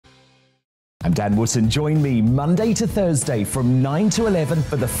I'm Dan Wootton. Join me Monday to Thursday from 9 to 11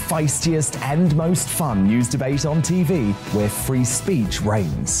 for the feistiest and most fun news debate on TV, where free speech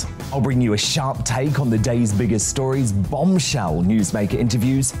reigns. I'll bring you a sharp take on the day's biggest stories, bombshell newsmaker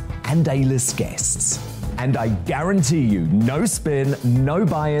interviews, and A-list guests. And I guarantee you, no spin, no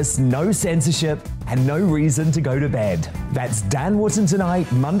bias, no censorship, and no reason to go to bed. That's Dan Wootton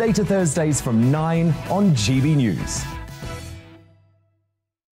Tonight, Monday to Thursdays from 9 on GB News.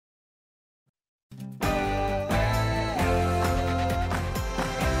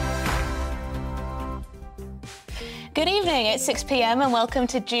 Good evening, it's 6 p.m. and welcome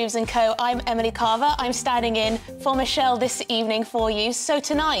to Dewbs & Co. I'm Emily Carver. I'm standing in for Michelle this evening for you. So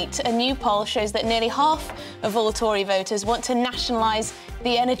tonight, a new poll shows that nearly half of all Tory voters want to nationalise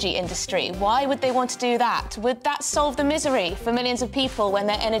the energy industry. Why would they want to do that? Would that solve the misery for millions of people when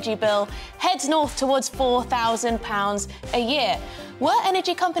their energy bill heads north towards £4,000 a year? Were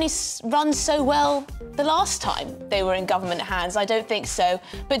energy companies run so well the last time they were in government hands? I don't think so.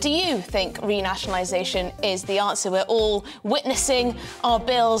 But do you think renationalisation is the answer? We're all witnessing our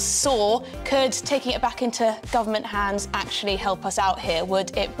bills soar. Could taking it back into government hands actually help us out here?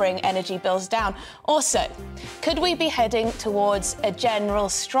 Would it bring energy bills down? Also, could we be heading towards a general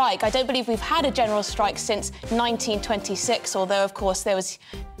strike? I don't believe we've had a general strike since 1926, although, of course, there was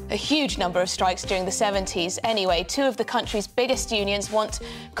a huge number of strikes during the 70s. Anyway, two of the country's biggest unions want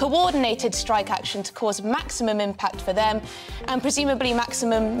coordinated strike action to cause maximum impact for them and presumably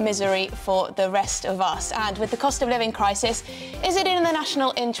maximum misery for the rest of us. And with the cost of living crisis, is it in the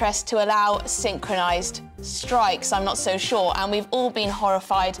national interest to allow synchronised strikes? I'm not so sure. And we've all been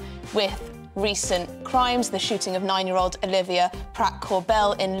horrified with recent crimes, the shooting of 9-year-old Olivia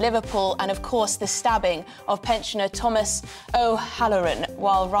Pratt-Corbell in Liverpool, and of course the stabbing of pensioner Thomas O'Halloran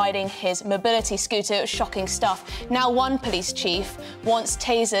while riding his mobility scooter. Shocking stuff. Now one police chief wants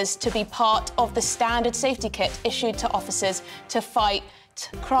tasers to be part of the standard safety kit issued to officers to fight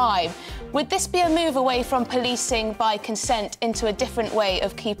crime. Would this be a move away from policing by consent into a different way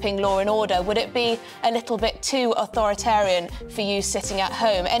of keeping law and order? Would it be a little bit too authoritarian for you sitting at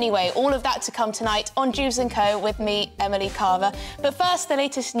home? Anyway, all of that to come tonight on Dewbs & Co. with me, Emily Carver. But first, the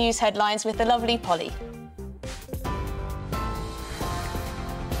latest news headlines with the lovely Polly.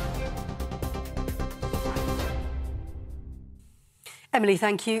 Emily,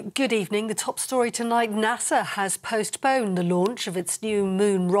 thank you. Good evening. The top story tonight, NASA has postponed the launch of its new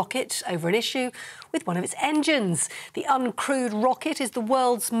moon rocket over an issue with one of its engines. The uncrewed rocket is the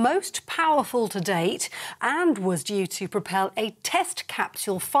world's most powerful to date and was due to propel a test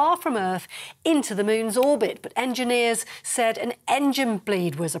capsule far from Earth into the moon's orbit. But engineers said an engine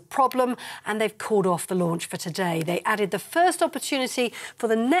bleed was a problem and they've called off the launch for today. They added the first opportunity for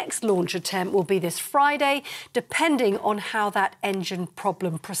the next launch attempt will be this Friday, depending on how that engine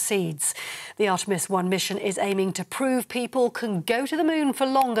problem proceeds. The Artemis 1 mission is aiming to prove people can go to the moon for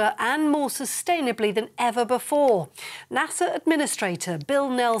longer and more sustainably than ever before. NASA Administrator Bill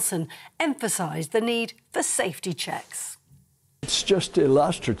Nelson emphasised the need for safety checks. It's just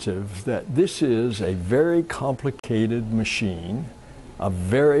illustrative that this is a very complicated machine, a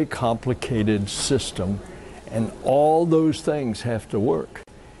very complicated system, and all those things have to work.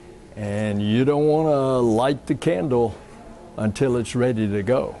 And you don't want to light the candle until it's ready to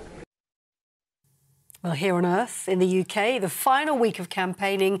go. Well, here on Earth, in the UK, the final week of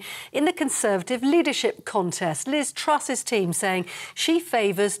campaigning in the Conservative leadership contest. Liz Truss's team saying she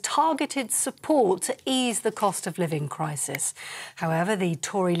favours targeted support to ease the cost of living crisis. However, the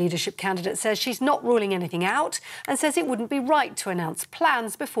Tory leadership candidate says she's not ruling anything out and says it wouldn't be right to announce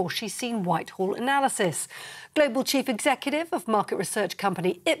plans before she's seen Whitehall analysis. Global Chief Executive of market research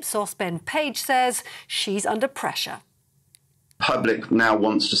company Ipsos, Ben Page, says she's under pressure. Public now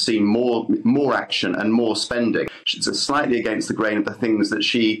wants to see more action and more spending. She's slightly against the grain of the things that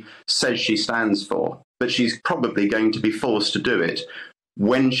she says she stands for, but she's probably going to be forced to do it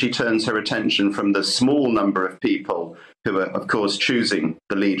when she turns her attention from the small number of people who are, of course, choosing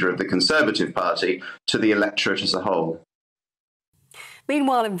the leader of the Conservative Party to the electorate as a whole.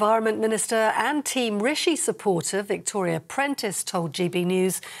 Meanwhile, Environment Minister and Team Rishi supporter Victoria Prentice told GB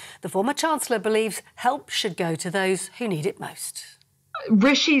News the former Chancellor believes help should go to those who need it most.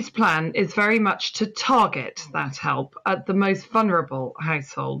 Rishi's plan is very much to target that help at the most vulnerable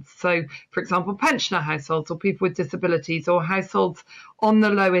households. So, for example, pensioner households or people with disabilities or households on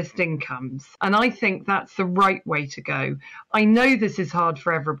the lowest incomes. And I think that's the right way to go. I know this is hard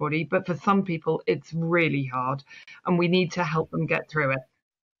for everybody, but for some people it's really hard and we need to help them get through it.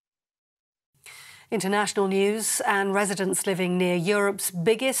 International news, and residents living near Europe's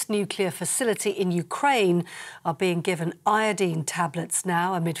biggest nuclear facility in Ukraine are being given iodine tablets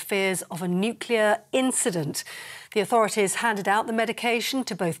now amid fears of a nuclear incident. The authorities handed out the medication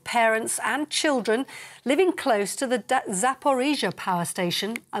to both parents and children living close to the Zaporizhzhia power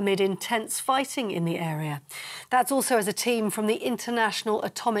station amid intense fighting in the area. That's also as a team from the International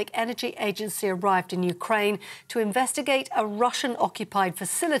Atomic Energy Agency arrived in Ukraine to investigate a Russian-occupied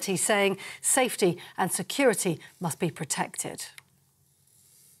facility, saying safety and security must be protected.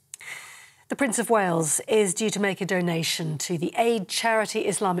 The Prince of Wales is due to make a donation to the aid charity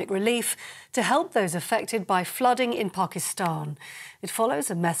Islamic Relief to help those affected by flooding in Pakistan. It follows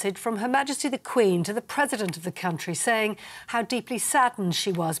a message from Her Majesty the Queen to the President of the country, saying how deeply saddened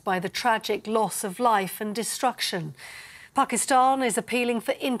she was by the tragic loss of life and destruction. Pakistan is appealing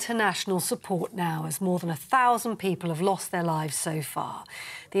for international support now, as more than 1,000 people have lost their lives so far.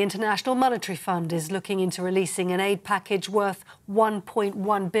 The International Monetary Fund is looking into releasing an aid package worth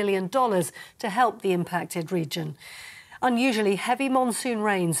 $1.1 billion to help the impacted region. Unusually heavy monsoon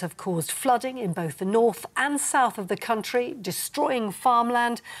rains have caused flooding in both the north and south of the country, destroying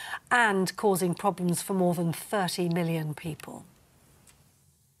farmland and causing problems for more than 30 million people.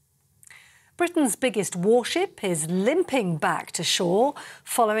 Britain's biggest warship is limping back to shore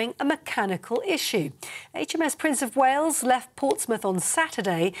following a mechanical issue. HMS Prince of Wales left Portsmouth on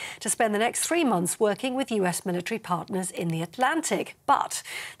Saturday to spend the next 3 months working with US military partners in the Atlantic. But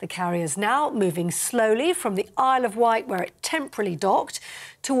the carrier's now moving slowly from the Isle of Wight, where it temporarily docked,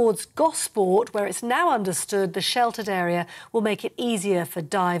 towards Gosport, where it's now understood the sheltered area will make it easier for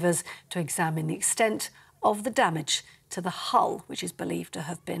divers to examine the extent of the damage to the hull, which is believed to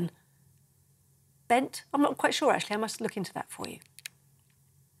have been bent. I'm not quite sure, actually. I must look into that for you.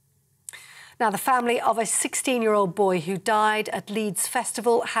 Now, the family of a 16-year-old boy who died at Leeds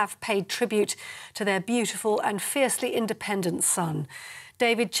Festival have paid tribute to their beautiful and fiercely independent son.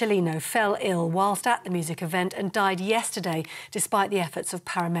 David Cellino fell ill whilst at the music event and died yesterday, despite the efforts of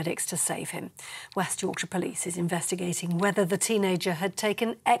paramedics to save him. West Yorkshire Police is investigating whether the teenager had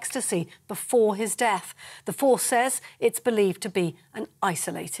taken ecstasy before his death. The force says it's believed to be an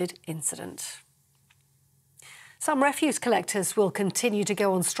isolated incident. Some refuse collectors will continue to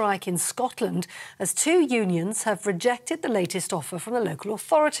go on strike in Scotland as 2 unions have rejected the latest offer from the local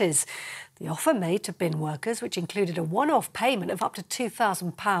authorities. The offer made to bin workers, which included a one-off payment of up to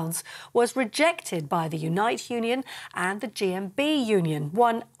 £2,000, was rejected by the Unite Union and the GMB Union.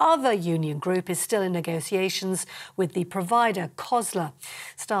 One other union group is still in negotiations with the provider, Cosler.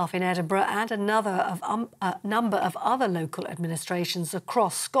 Staff in Edinburgh and a number of other local administrations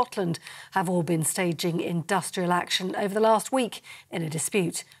across Scotland have all been staging industrial action over the last week in a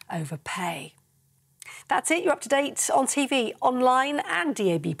dispute over pay. That's it. You're up to date on TV, online and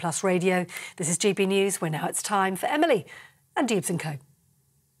DAB+ radio. This is GB News, where now it's time for Emily and Dewbs & Co.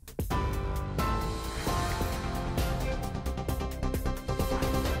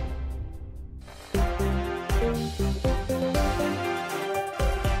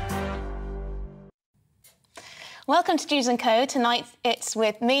 Welcome to Dewbs & Co. Tonight it's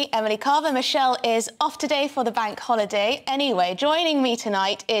with me, Emily Carver. Michelle is off today for the bank holiday. Anyway, joining me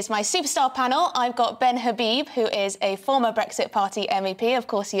tonight is my superstar panel. I've got Ben Habib, who is a former Brexit Party MEP. Of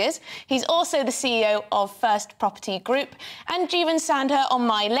course he is. He's also the CEO of First Property Group. And Jeevan Sandhar on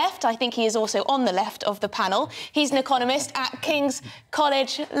my left. I think he is also on the left of the panel. He's an economist at King's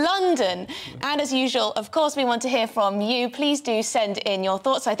College London. And as usual, of course, we want to hear from you. Please do send in your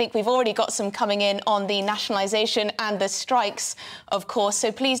thoughts. I think we've already got some coming in on the nationalisation and the strikes, of course,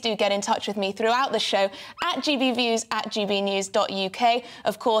 so please do get in touch with me throughout the show at gbviews at gbnews.uk.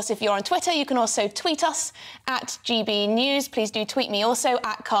 Of course, if you're on Twitter, you can also tweet us at gbnews. Please do tweet me also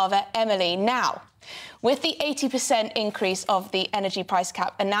at Carver Emily. Now, with the 80% increase of the energy price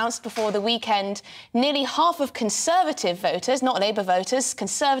cap announced before the weekend, nearly half of Conservative voters, not Labour voters,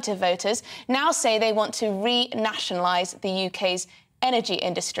 Conservative voters, now say they want to re-nationalise the UK's energy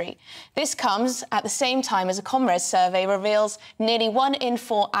industry. This comes at the same time as a Comres survey reveals nearly 1 in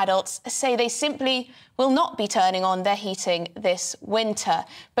 4 adults say they simply will not be turning on their heating this winter.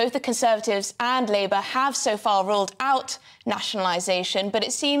 Both the Conservatives and Labour have so far ruled out nationalisation, but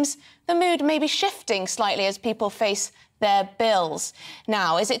it seems the mood may be shifting slightly as people face their bills.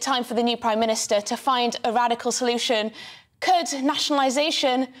 Now, is it time for the new Prime Minister to find a radical solution? Could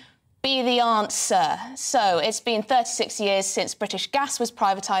nationalisation be the answer? So it's been 36 years since British gas was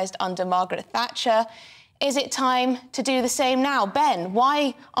privatised under Margaret Thatcher. Is it time to do the same now? Ben,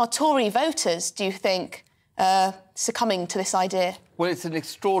 why are Tory voters, do you think, succumbing to this idea? Well, it's an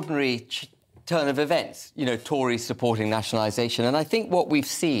extraordinary turn of events, you know, Tories supporting nationalisation. And I think what we've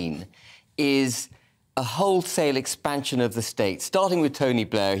seen is a wholesale expansion of the state, starting with Tony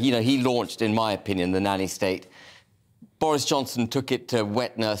Blair. You know, he launched, in my opinion, the nanny state. Boris Johnson took it to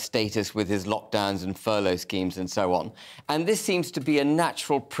wet nurse status with his lockdowns and furlough schemes and so on. And this seems to be a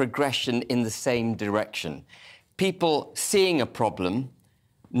natural progression in the same direction. People seeing a problem,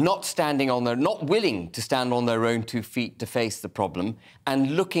 not willing to stand on their own 2 feet to face the problem,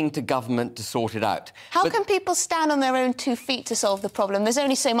 and looking to government to sort it out. How can people stand on their own 2 feet to solve the problem? There's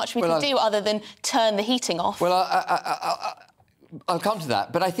only so much we can do other than turn the heating off. Well, I'll come to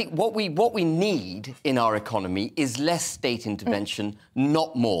that, but I think what we need in our economy is less state intervention,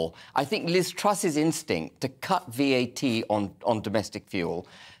 not more. I think Liz Truss's instinct to cut VAT on domestic fuel,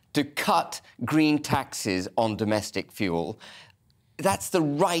 to cut green taxes on domestic fuel, that's the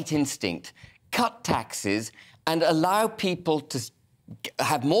right instinct. Cut taxes and allow people to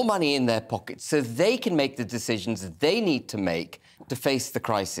have more money in their pockets so they can make the decisions they need to make to face the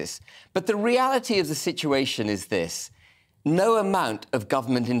crisis. But the reality of the situation is this. No amount of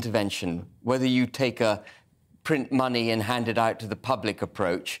government intervention, whether you take a print money and hand it out to the public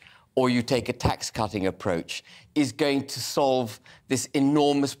approach or you take a tax-cutting approach, is going to solve this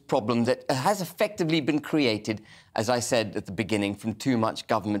enormous problem that has effectively been created, as I said at the beginning, from too much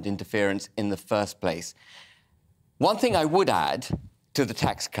government interference in the first place. One thing I would add to the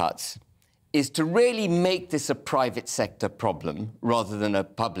tax cuts is to really make this a private sector problem rather than a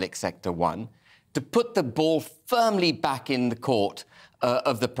public sector one, to put the ball firmly back in the court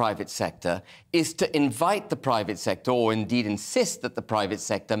of the private sector, is to invite the private sector, or indeed insist that the private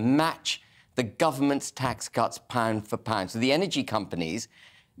sector match the government's tax cuts pound for pound. So the energy companies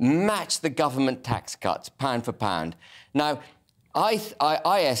match the government tax cuts pound for pound. Now, I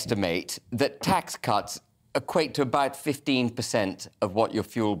estimate that tax cuts equate to about 15% of what your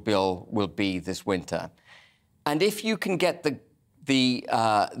fuel bill will be this winter. And if you can get the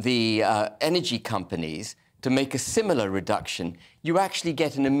energy companies to make a similar reduction, you actually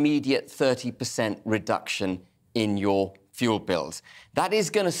get an immediate 30% reduction in your fuel bills. That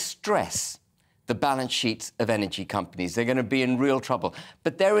is going to stress the balance sheets of energy companies. They're going to be in real trouble.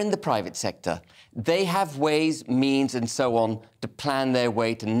 But they're in the private sector. They have ways, means, and so on to plan their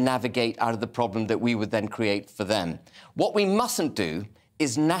way to navigate out of the problem that we would then create for them. What we mustn't do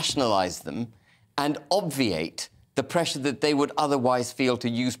is nationalise them and obviate the pressure that they would otherwise feel to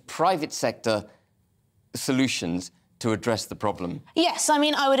use private sector solutions to address the problem. Yes, I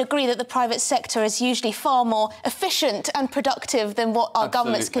mean, I would agree that the private sector is usually far more efficient and productive than what our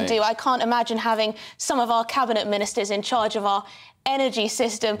governments can do. I can't imagine having some of our cabinet ministers in charge of our energy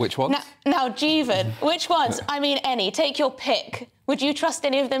system. Which ones? Now, Jeevan, which ones? I mean, any. Take your pick. Would you trust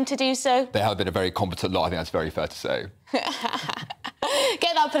any of them to do so? They have been a very competent lot. I think that's very fair to say.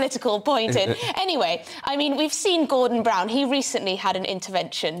 Get that political point in. Anyway, I mean, we've seen Gordon Brown. He recently had an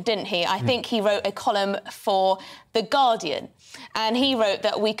intervention, didn't he? I think he wrote a column for The Guardian, and he wrote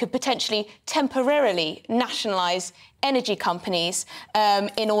that we could potentially temporarily nationalise energy companies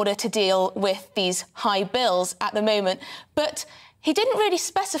in order to deal with these high bills at the moment. But he didn't really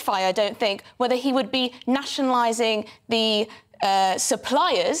specify, I don't think, whether he would be nationalising the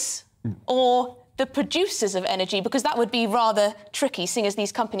suppliers or the producers of energy, because that would be rather tricky, seeing as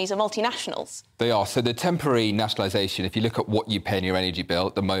these companies are multinationals. They are. So the temporary nationalisation, if you look at what you pay in your energy bill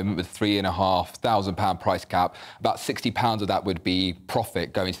at the moment with £3,500 price cap, about £60 of that would be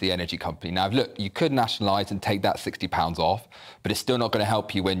profit going to the energy company. Now, look, you could nationalise and take that £60 off, but it's still not going to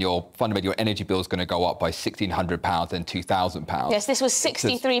help you when fundamentally your energy bill is going to go up by £1,600 and £2,000. Yes, this was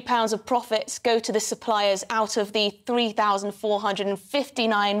 £63 of profits go to the suppliers out of the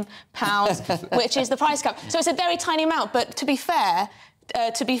 £3,459, which is the price cap. So it's a very tiny amount, but to be fair,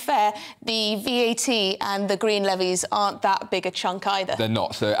 the VAT and the green levies aren't that big a chunk either. They're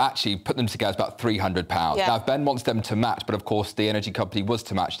not. So actually, put them together, it's about £300. Yeah. Now, if Ben wants them to match, but of course, the energy company was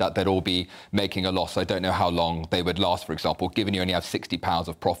to match that, they'd all be making a loss. I don't know how long they would last, for example, given you only have £60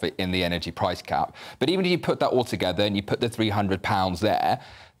 of profit in the energy price cap. But even if you put that all together and you put the £300 there,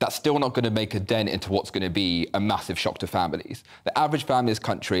 that's still not going to make a dent into what's going to be a massive shock to families. The average family in this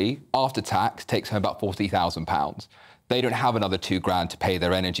country, after tax, takes home about £40,000. They don't have another £2,000 to pay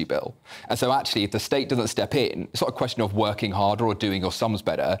their energy bill. And so actually, if the state doesn't step in, it's not a question of working harder or doing your sums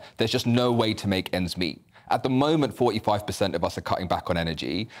better. There's just no way to make ends meet. At the moment, 45% of us are cutting back on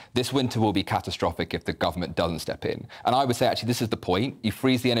energy. This winter will be catastrophic if the government doesn't step in. And I would say, actually, this is the point. You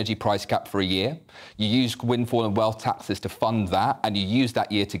freeze the energy price cap for a year. You use windfall and wealth taxes to fund that, and you use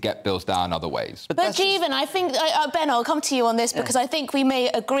that year to get bills down other ways. But Jeevan, I think, Ben, I'll come to you on this because I think we may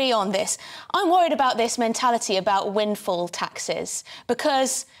agree on this. I'm worried about this mentality about windfall taxes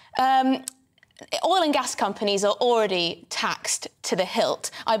because oil and gas companies are already taxed to the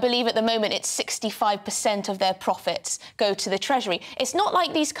hilt. I believe at the moment it's 65% of their profits go to the Treasury. It's not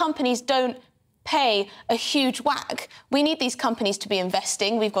like these companies don't pay a huge whack. We need these companies to be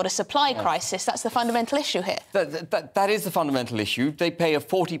investing. We've got a supply crisis. That's the fundamental issue here. That is the fundamental issue. They pay a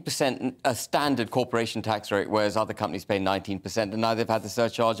 40% standard corporation tax rate, whereas other companies pay 19%, and now they've had the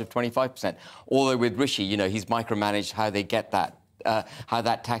surcharge of 25%. Although with Rishi, you know, he's micromanaged how they get that, how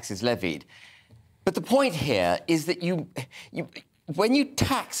that tax is levied. But the point here is that when you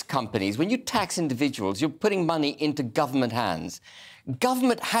tax companies, when you tax individuals, you're putting money into government hands.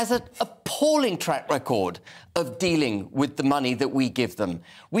 Government has an appalling track record of dealing with the money that we give them.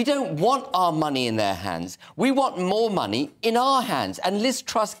 We don't want our money in their hands. We want more money in our hands. And Liz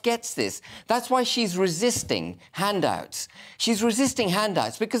Truss gets this. That's why she's resisting handouts. She's resisting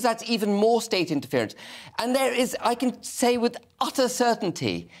handouts because that's even more state interference. And there is, I can say with utter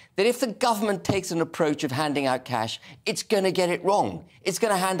certainty, that if the government takes an approach of handing out cash, it's going to get it wrong. It's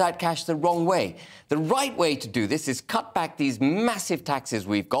going to hand out cash the wrong way. The right way to do this is cut back these massive taxes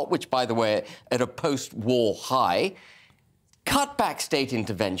we've got, which, by the way, are at a post-war high, cut back state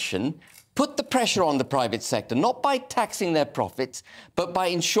intervention, put the pressure on the private sector, not by taxing their profits, but by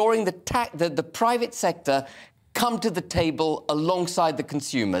ensuring that the private sector come to the table alongside the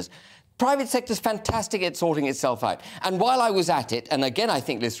consumers. Private sector's fantastic at sorting itself out. And while I was at it, and again I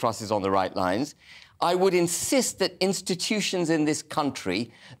think Liz Truss is on the right lines, I would insist that institutions in this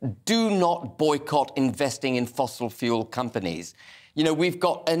country do not boycott investing in fossil fuel companies. You know, we've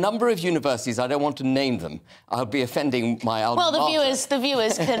got a number of universities, I don't want to name them, I'll be offending my alma mater. Well, the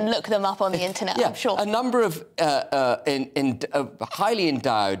viewers can look them up on the internet, yeah, I'm sure. A number of highly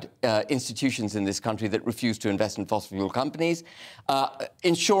endowed institutions in this country that refuse to invest in fossil fuel companies,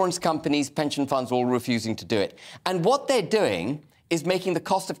 insurance companies, pension funds, all refusing to do it. And what they're doing is making the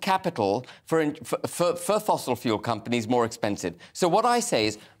cost of capital for fossil fuel companies more expensive. So what I say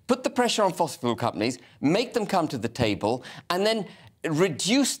is, put the pressure on fossil fuel companies, make them come to the table, and then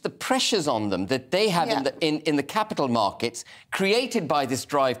reduce the pressures on them that they have in the capital markets created by this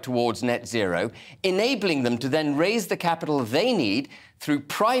drive towards net zero, enabling them to then raise the capital they need through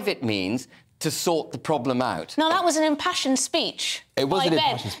private means to sort the problem out. Now, that was an impassioned speech. It was an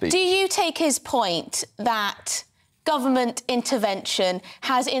impassioned speech. Do you take his point that government intervention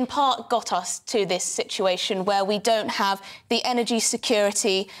has in part got us to this situation where we don't have the energy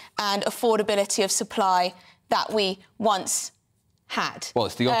security and affordability of supply that we once had? Well,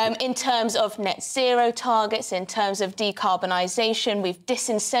 it's the opposite. In terms of net zero targets, in terms of decarbonisation, we've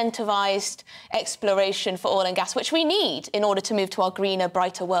disincentivised exploration for oil and gas, which we need in order to move to our greener,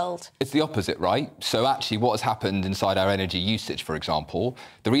 brighter world. It's the opposite, right? So actually what has happened inside our energy usage, for example,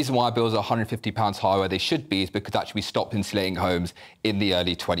 the reason why our bills are £150 higher where they should be is because actually we stopped insulating homes in the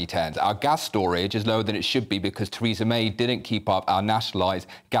early 2010s. Our gas storage is lower than it should be because Theresa May didn't keep up our nationalised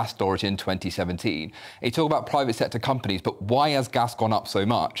gas storage in 2017. You talk about private sector companies, but why has gas gone up so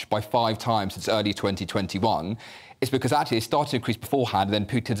much by 5 times since early 2021? It's because actually they started to increase beforehand and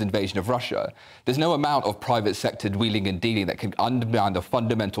then Putin's invasion of Russia. There's no amount of private sector wheeling and dealing that can undermine the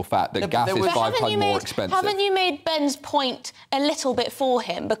fundamental fact that gas is 5 times more expensive. Haven't you made Ben's point a little bit for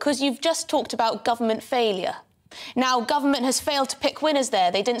him? Because you've just talked about government failure. Now, government has failed to pick winners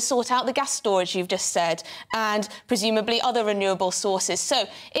there. They didn't sort out the gas storage, you've just said, and presumably other renewable sources. So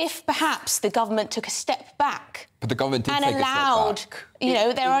if perhaps the government took a step back but the government did and take allowed, a step back. you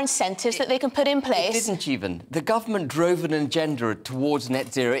know, there are incentives that they can put in place. It didn't even. The government drove an agenda towards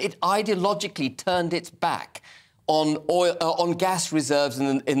net zero. It ideologically turned its back on gas reserves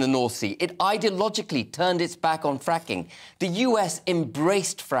in the North Sea. It ideologically turned its back on fracking. The US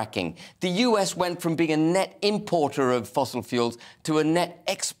embraced fracking. The US went from being a net importer of fossil fuels to a net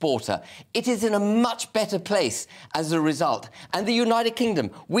exporter. It is in a much better place as a result. And the United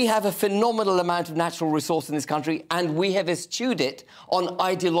Kingdom, we have a phenomenal amount of natural resource in this country, and we have eschewed it on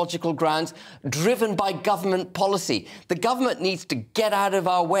ideological grounds driven by government policy. The government needs to get out of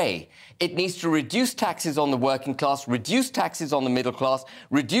our way. It needs to reduce taxes on the working class, reduce taxes on the middle class,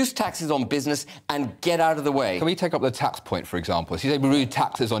 reduce taxes on business, and get out of the way. Can we take up the tax point, for example? So you say remove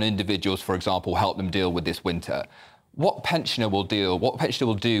taxes on individuals, for example, help them deal with this winter. What pensioner will do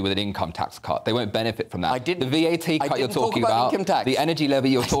with an income tax cut? They won't benefit from that. The VAT cut you're talking about, the energy levy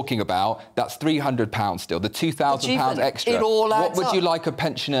you're talking about, that's £300 still. The £2,000 extra. It all adds What would up. you like a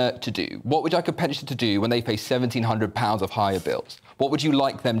pensioner to do? What would you like a pensioner to do when they pay £1,700 of higher bills? What would you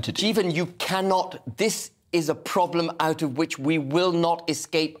like them to do? Jeevan, you cannot... This is a problem out of which we will not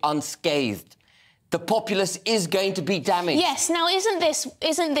escape unscathed. The populace is going to be damaged. Yes. Now, isn't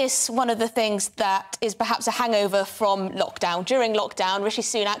this one of the things that is perhaps a hangover from lockdown? During lockdown, Rishi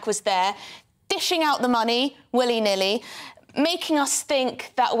Sunak was there dishing out the money willy-nilly, making us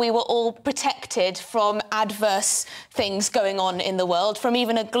think that we were all protected from adverse things going on in the world, from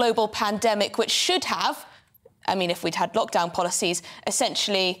even a global pandemic, which should have, I mean, if we'd had lockdown policies,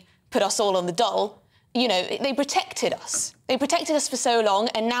 essentially put us all on the dole. You know, they protected us. They protected us for so long,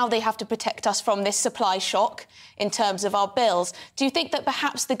 and now they have to protect us from this supply shock in terms of our bills. Do you think that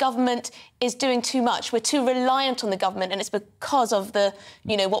perhaps the government is doing too much? We're too reliant on the government, and it's because of the,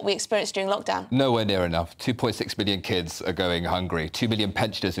 you know, what we experienced during lockdown? Nowhere near enough. 2.6 million kids are going hungry, 2 million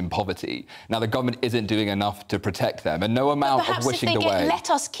pensioners in poverty. Now, the government isn't doing enough to protect them, and no amount of wishing away... Perhaps if they let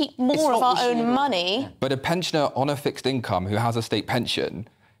us keep more of our own money... But a pensioner on a fixed income who has a state pension...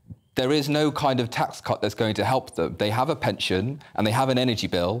 There is no kind of tax cut that's going to help them. They have a pension and they have an energy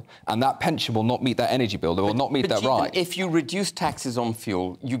bill, and that pension will not meet that energy bill. They will not meet that right. If you reduce taxes on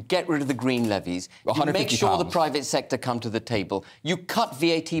fuel, you get rid of the green levies, you make sure the private sector come to the table, you cut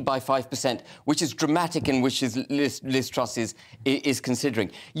VAT by 5%, which is dramatic and which is Liz Truss is considering.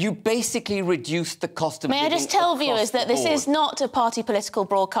 You basically reduce the cost of living. May I just tell viewers that this is not a party political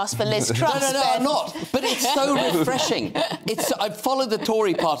broadcast for Liz Truss? No, I'm not. But it's so refreshing. I've followed the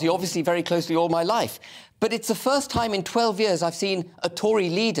Tory party, obviously, very closely all my life. But it's the first time in 12 years I've seen a Tory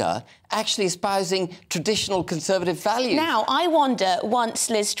leader actually espousing traditional Conservative values. Now, I wonder, once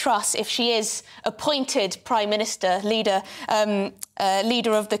Liz Truss, if she is appointed Prime Minister, leader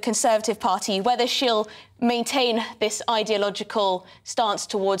of the Conservative Party, whether she'll maintain this ideological stance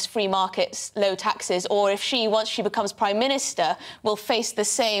towards free markets, low taxes, or if she, once she becomes Prime Minister, will face the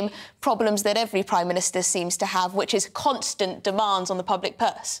same problems that every Prime Minister seems to have, which is constant demands on the public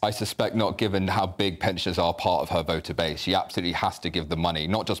purse. I suspect not, given how big pensioners are part of her voter base. She absolutely has to give the money,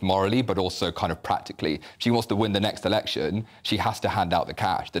 not just morally, but also kind of practically. If she wants to win the next election, she has to hand out the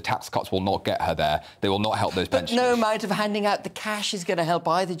cash. The tax cuts will not get her there. They will not help those pensioners. But no amount of handing out the cash is going to help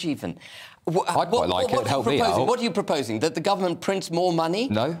either, Jeevan. I'd quite like it. Help me out. What are you proposing? That the government prints more money?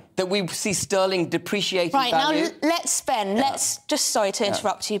 No. That we see sterling depreciating value? Right, now let's just, sorry to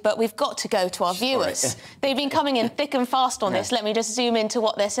interrupt you, but we've got to go to our viewers. They've been coming in thick and fast on this. Let me just zoom into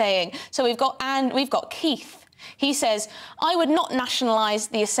what they're saying. So we've got Keith. He says, I would not nationalise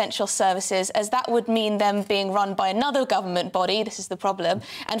the essential services, as that would mean them being run by another government body. This is the problem.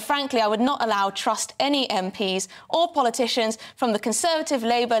 And frankly, I would not trust any MPs or politicians from the Conservative,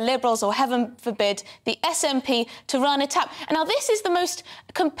 Labour, Liberals or, heaven forbid, the SNP to run a tap. And now this is the most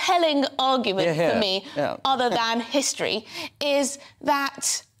compelling argument for me, other than history, is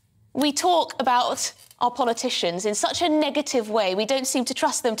that we talk about our politicians in such a negative way. We don't seem to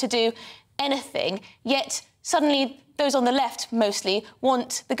trust them to do anything, yet suddenly those on the left mostly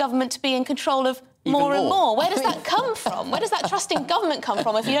want the government to be in control of more and more. Where does that come from? Where does that trust in government come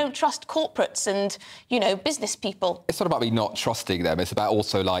from if you don't trust corporates and, you know, business people? It's not about me not trusting them. It's about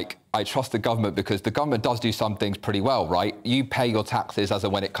also, like, I trust the government because the government does do some things pretty well, right? You pay your taxes as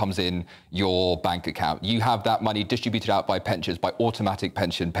and when it comes in your bank account. You have that money distributed out by pensions, by automatic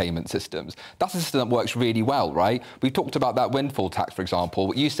pension payment systems. That's a system that works really well, right? We talked about that windfall tax, for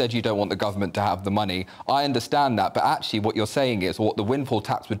example. You said you don't want the government to have the money. I understand that, but actually what you're saying is, what the windfall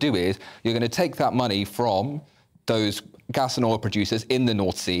tax would do is, you're going to take that money from those gas and oil producers in the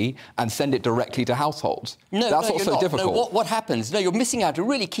North Sea and send it directly to households. That's also difficult. No, what happens? No, you're missing out a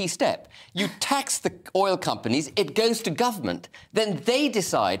really key step. You tax the oil companies, it goes to government, then they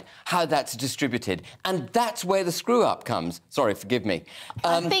decide how that's distributed, and that's where the screw-up comes. Sorry, forgive me.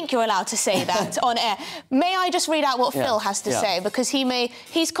 I think you're allowed to say that on air. May I just read out what Phil has to say, because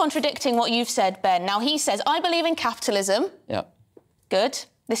he's contradicting what you've said, Ben. Now, he says, I believe in capitalism. Yeah. Good.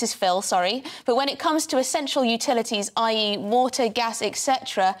 This is Phil, sorry. But when it comes to essential utilities, i.e. water, gas,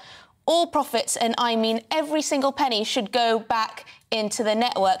 etc., all profits, and I mean every single penny, should go back into the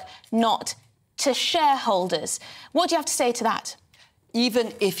network, not to shareholders. What do you have to say to that?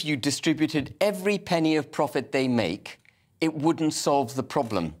 Even if you distributed every penny of profit they make, it wouldn't solve the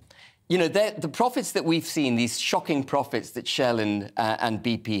problem. You know, the profits that we've seen, these shocking profits that Shell and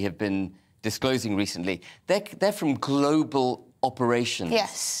BP have been disclosing recently, they're from global operations.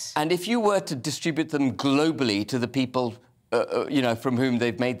 Yes. And if you were to distribute them globally to the people, you know, from whom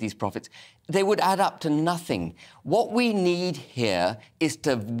they've made these profits, they would add up to nothing. What we need here is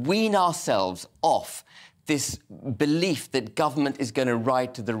to wean ourselves off this belief that government is going to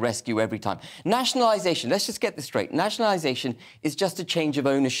ride to the rescue every time. Nationalisation, let's just get this straight. Nationalisation is just a change of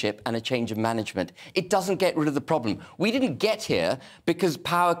ownership and a change of management. It doesn't get rid of the problem. We didn't get here because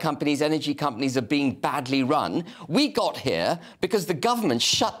power companies, energy companies are being badly run. We got here because the government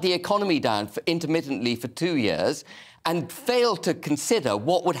shut the economy down intermittently for 2 years, and failed to consider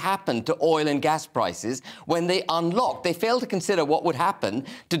what would happen to oil and gas prices when they unlocked. They failed to consider what would happen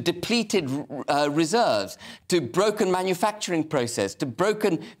to depleted reserves, to broken manufacturing process, to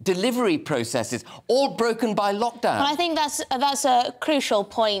broken delivery processes, all broken by lockdown. And I think that's a crucial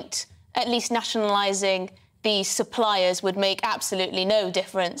point. At least nationalising the suppliers would make absolutely no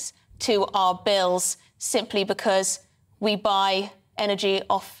difference to our bills, simply because we buy energy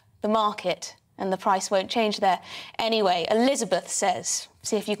off the market and the price won't change there. Anyway, Elizabeth says,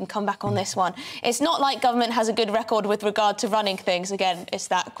 see if you can come back on this one, it's not like government has a good record with regard to running things. Again, it's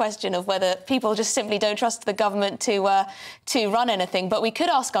that question of whether people just simply don't trust the government to run anything. But we could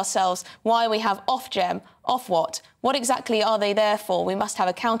ask ourselves why we have Ofgem, Ofwat. What exactly are they there for? We must have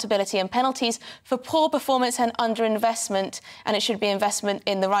accountability and penalties for poor performance and underinvestment, and it should be investment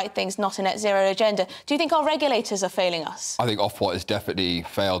in the right things, not a net zero agenda. Do you think our regulators are failing us? I think Ofwat has definitely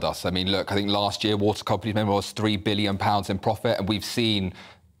failed us. I mean, look, I think last year water companies, remember, was £3 billion in profit, and we've seen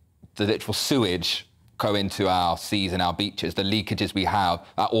the literal sewage go into our seas and our beaches, the leakages we have,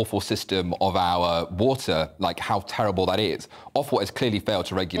 that awful system of our water, like how terrible that is. Ofwat has clearly failed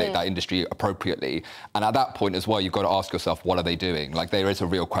to regulate that industry appropriately. And at that point as well, you've got to ask yourself, what are they doing? Like, there is a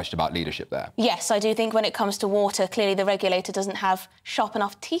real question about leadership there. Yes, I do think when it comes to water, clearly the regulator doesn't have sharp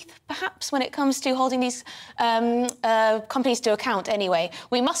enough teeth, perhaps, when it comes to holding these companies to account anyway.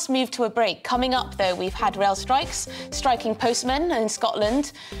 We must move to a break. Coming up, though, we've had rail strikes, striking postmen in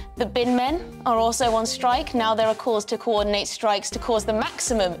Scotland. The bin men are also on strike. Now there are calls to coordinate strikes to cause the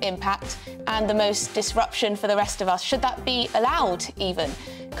maximum impact and the most disruption for the rest of us. Should that be allowed, even?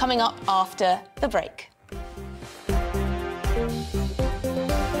 Coming up after the break.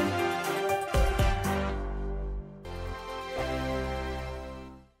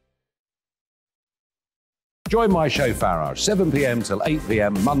 Join my show Farage, 7 p.m. till 8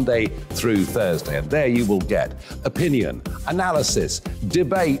 p.m. Monday through Thursday. And there you will get opinion, analysis,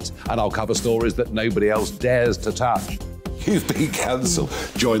 debate, and I'll cover stories that nobody else dares to touch. You've been cancelled.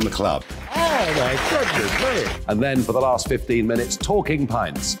 Join the club. Oh, my goodness me. And then for the last 15 minutes, talking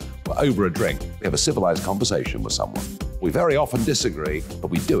pints. We're over a drink. We have a civilised conversation with someone. We very often disagree, but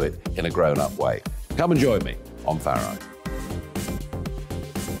we do it in a grown-up way. Come and join me on Farage.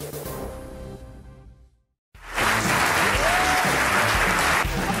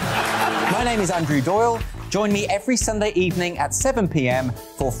 My name is Andrew Doyle. Join me every Sunday evening at 7 p.m.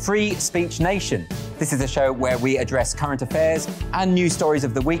 for Free Speech Nation. This is a show where we address current affairs and news stories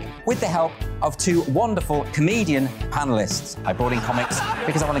of the week with the help of two wonderful comedian panellists. I brought in comics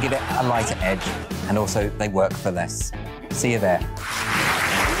because I want to give it a lighter edge, and also they work for less. See you there.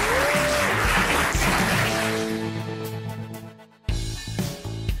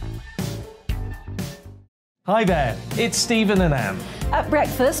 Hi there, it's Stephen and Anne. At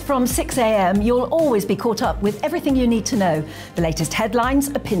breakfast from 6 a.m, you'll always be caught up with everything you need to know, the latest headlines,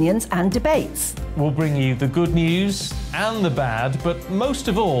 opinions and debates. We'll bring you the good news and the bad, but most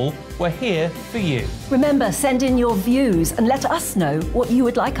of all, we're here for you. Remember, send in your views and let us know what you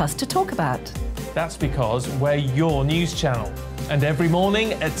would like us to talk about. That's because we're your news channel. And every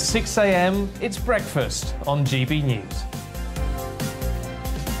morning at 6 a.m, it's breakfast on GB News.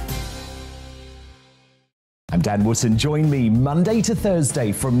 I'm Dan Wootton. Join me Monday to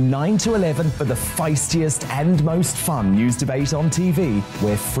Thursday from 9 to 11 for the feistiest and most fun news debate on TV,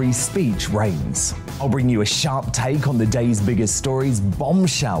 where free speech reigns. I'll bring you a sharp take on the day's biggest stories,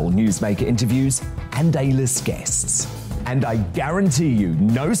 bombshell newsmaker interviews, and A-list guests. And I guarantee you,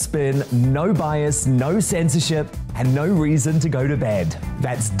 no spin, no bias, no censorship, and no reason to go to bed.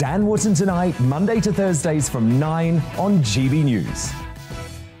 That's Dan Wootton Tonight, Monday to Thursdays from 9 on GB News.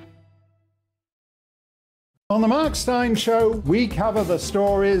 On the Mark Steyn Show, we cover the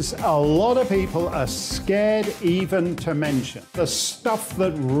stories a lot of people are scared even to mention. The stuff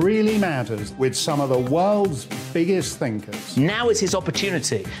that really matters with some of the world's biggest thinkers. Now is his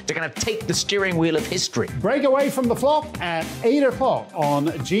opportunity to kind of take the steering wheel of history. Break away from the flock at 8 o'clock on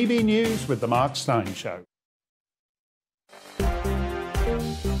GB News with the Mark Steyn Show.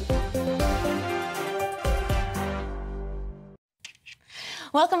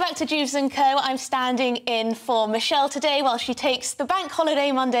 Welcome back to Dewbs & Co. I'm standing in for Michelle today while she takes the bank holiday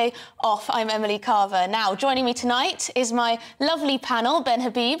Monday off. I'm Emily Carver. Now, joining me tonight is my lovely panel, Ben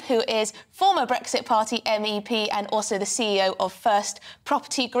Habib, who is former Brexit Party MEP and also the CEO of First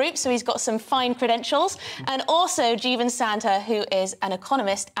Property Group, so he's got some fine credentials, and also Jeevan Sandha, who is an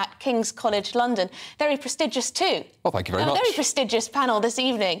economist at King's College London. Very prestigious too. Well, thank you very much. A very prestigious panel this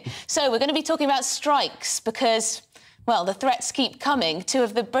evening. So we're going to be talking about strikes because, well, the threats keep coming. Two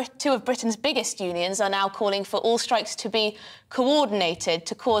of Britain's biggest unions are now calling for all strikes to be coordinated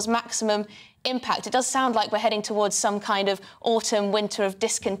to cause maximum impact? It does sound like we're heading towards some kind of autumn, winter of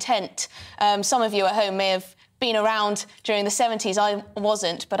discontent. Some of you at home may have been around during the 70s. I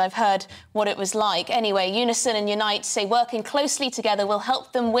wasn't, but I've heard what it was like. Anyway, Unison and Unite say working closely together will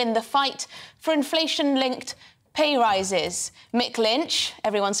help them win the fight for inflation-linked pay rises. Mick Lynch,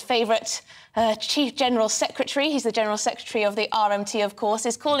 everyone's favourite Chief General Secretary, he's the General Secretary of the RMT, of course,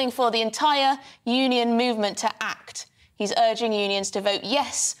 is calling for the entire union movement to act. He's urging unions to vote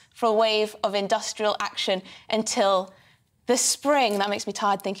yes for a wave of industrial action until the spring. That makes me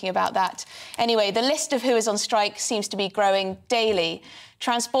tired thinking about that. Anyway, the list of who is on strike seems to be growing daily.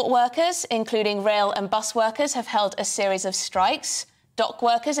 Transport workers, including rail and bus workers, have held a series of strikes. Dock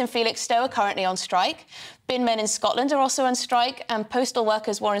workers in Felixstowe are currently on strike. Binmen in Scotland are also on strike, and postal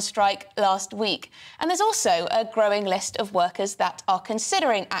workers were on strike last week. And there's also a growing list of workers that are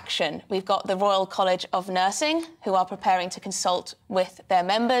considering action. We've got the Royal College of Nursing, who are preparing to consult with their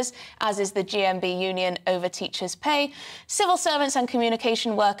members, as is the GMB union over teachers' pay. Civil servants and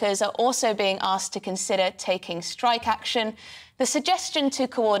communication workers are also being asked to consider taking strike action. The suggestion to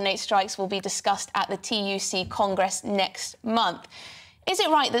coordinate strikes will be discussed at the TUC Congress next month. Is it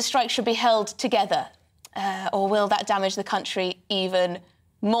right that strikes should be held together? Or will that damage the country even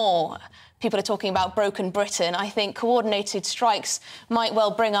more? People are talking about broken Britain. I think coordinated strikes might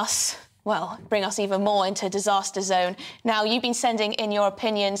well bring us even more into disaster zone. Now, you've been sending in your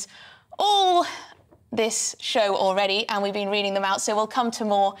opinions all this show already, and we've been reading them out, so we'll come to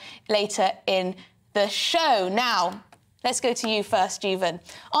more later in the show. Now, let's go to you first, Juven.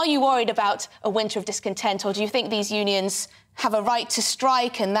 Are you worried about a winter of discontent, or do you think these unions have a right to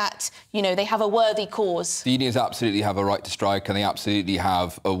strike and that, you know, they have a worthy cause? The unions absolutely have a right to strike, and they absolutely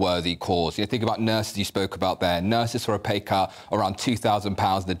have a worthy cause. You know, think about nurses you spoke about there. Nurses saw a pay cut around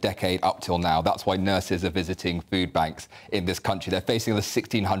 £2,000 in a decade up till now. That's why nurses are visiting food banks in this country. They're facing the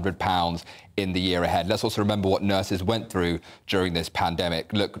 £1,600 in the year ahead. Let's also remember what nurses went through during this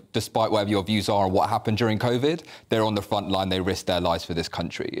pandemic. Look, despite whatever your views are on what happened during COVID, they're on the front line. They risked their lives for this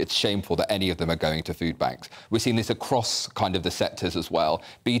country. It's shameful that any of them are going to food banks. We're seeing this across kind of the sectors as well.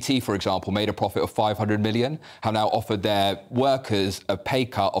 BT, for example, made a profit of 500 million, have now offered their workers a pay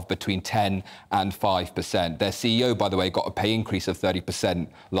cut of between 10 and 5%. Their CEO, by the way, got a pay increase of 30%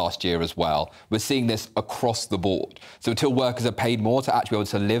 last year as well. We're seeing this across the board. So until workers are paid more to actually be able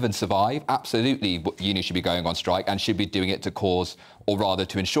to live and survive, absolutely unions should be going on strike and should be doing it to cause, or rather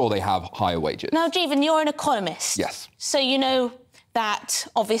to ensure they have higher wages. Now, Jeevan, you're an economist. Yes. So you know that,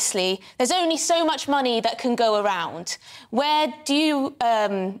 obviously, there's only so much money that can go around. Where do you,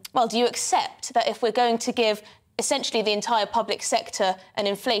 do you accept that if we're going to give essentially the entire public sector an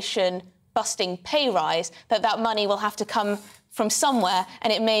inflation-busting pay rise, that money will have to come from somewhere,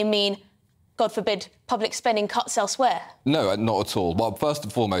 and it may mean, God forbid, public spending cuts elsewhere? No, not at all. Well, first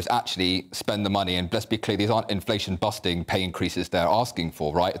and foremost, actually spend the money. And let's be clear, these aren't inflation-busting pay increases they're asking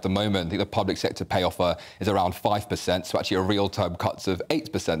for, right? At the moment, I think the public sector pay offer is around 5%, so actually a real-term cuts of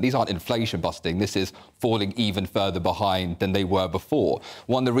 8%. These aren't inflation-busting. This is falling even further behind than they were before.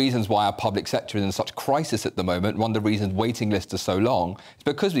 One of the reasons why our public sector is in such crisis at the moment, one of the reasons waiting lists are so long, is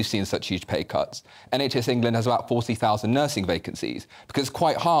because we've seen such huge pay cuts. NHS England has about 40,000 nursing vacancies, because it's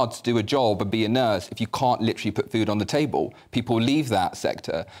quite hard to do a job and be a nurse if you can't literally put food on the table. People leave that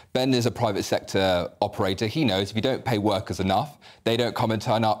sector. Ben is a private sector operator. He knows if you don't pay workers enough, they don't come and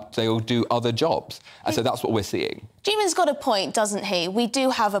turn up, they'll do other jobs. And so that's what we're seeing. Jeevan's got a point, doesn't he? We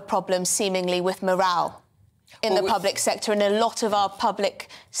do have a problem, seemingly, with morale in the public sector and a lot of our public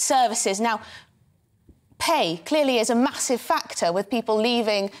services. Now, pay clearly is a massive factor, with people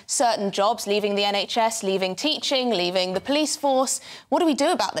leaving certain jobs, leaving the NHS, leaving teaching, leaving the police force. What do we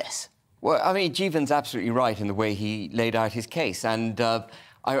do about this? Well, I mean, Jeevan's absolutely right in the way he laid out his case. And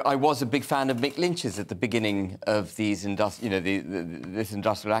I was a big fan of Mick Lynch's at the beginning of these this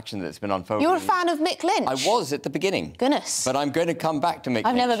industrial action that's been unfolding. You're a fan of Mick Lynch? I was at the beginning. Goodness. But I'm going to come back to Mick Lynch.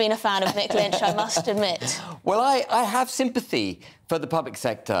 I've never been a fan of Mick Lynch, I must admit. Well, I have sympathy for the public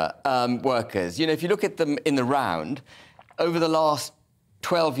sector workers. You know, if you look at them in the round, over the last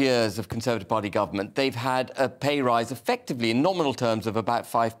 12 years of Conservative Party government, they've had a pay rise effectively in nominal terms of about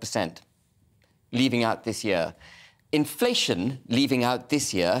 5%. Leaving out this year. Inflation, leaving out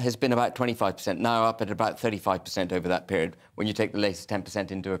this year, has been about 25%, now up at about 35% over that period, when you take the latest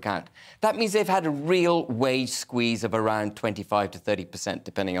 10% into account. That means they've had a real wage squeeze of around 25 to 30%,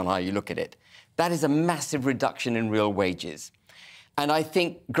 depending on how you look at it. That is a massive reduction in real wages. And I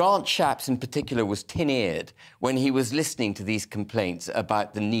think Grant Shapps in particular was tin-eared when he was listening to these complaints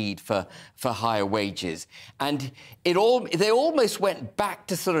about the need for higher wages. And they almost went back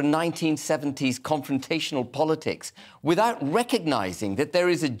to sort of 1970s confrontational politics without recognising that there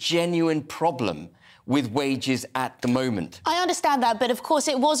is a genuine problem with wages at the moment. I understand that, but of course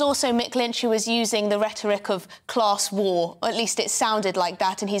it was also Mick Lynch who was using the rhetoric of class war, or at least it sounded like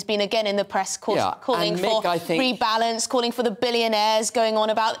that, and he's been again in the press calling for rebalance, calling for the billionaires, going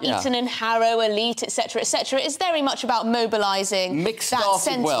on about Eton and Harrow elite, etc., etc. It's very much about mobilising that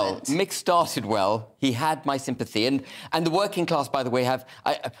sentiment. Mick started well. He had my sympathy, and the working class, by the way, have...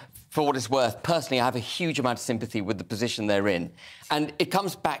 for what it's worth, personally, I have a huge amount of sympathy with the position they're in. And it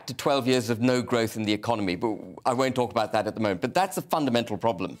comes back to 12 years of no growth in the economy, but I won't talk about that at the moment. But that's a fundamental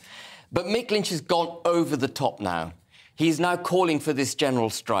problem. But Mick Lynch has gone over the top now. He's now calling for this general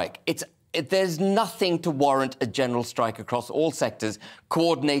strike. There's nothing to warrant a general strike across all sectors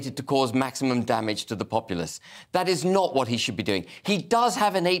coordinated to cause maximum damage to the populace. That is not what he should be doing. He does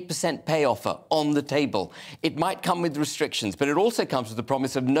have an 8% pay offer on the table. It might come with restrictions, but it also comes with the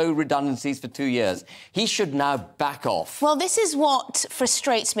promise of no redundancies for 2 years. He should now back off. Well, this is what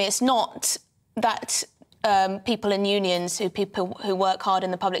frustrates me. It's not that... people in unions, people who work hard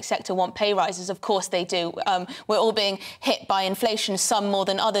in the public sector want pay rises. Of course they do. We're all being hit by inflation, some more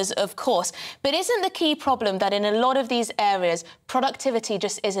than others, of course. But isn't the key problem that in a lot of these areas, productivity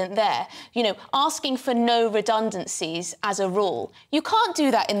just isn't there? You know, asking for no redundancies as a rule. You can't do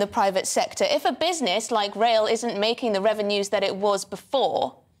that in the private sector. If a business like rail isn't making the revenues that it was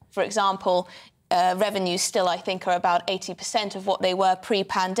before, for example, revenues still, I think, are about 80% of what they were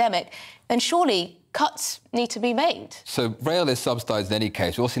pre-pandemic, then surely cuts need to be made. So rail is subsidised in any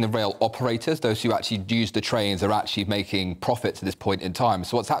case. We've also seen the rail operators, those who actually use the trains, are actually making profits at this point in time.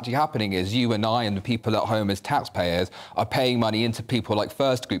 So what's actually happening is you and I and the people at home as taxpayers are paying money into people like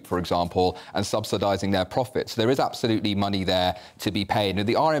First Group, for example, and subsidising their profits. So there is absolutely money there to be paid. And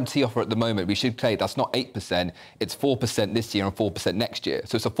the RMT offer at the moment, we should say that's not 8%, it's 4% this year and 4% next year.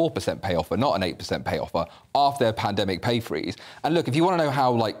 So it's a 4% pay offer, not an 8% pay offer, after their pandemic pay freeze. And look, if you want to know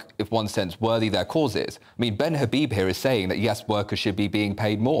how, like, if one sense, worthy their cause is, I mean, Ben Habib here is saying that, yes, workers should be being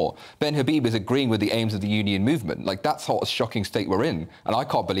paid more. Ben Habib is agreeing with the aims of the union movement. Like, that's what a shocking state we're in. And I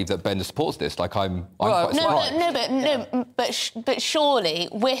can't believe that Ben supports this. Like, I'm quite surprised. But surely,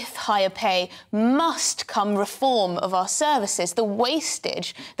 with higher pay, must come reform of our services. The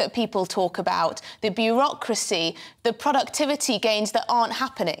wastage that people talk about, the bureaucracy, the productivity gains that aren't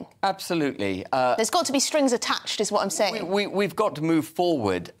happening. Absolutely. There's got to be strings attached, is what I'm saying. We've got to move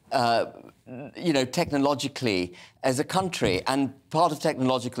forward. You know, technologically as a country, and part of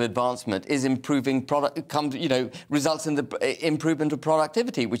technological advancement is improving results in the improvement of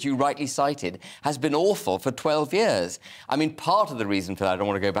productivity, which you rightly cited, has been awful for 12 years. I mean, part of the reason for that, I don't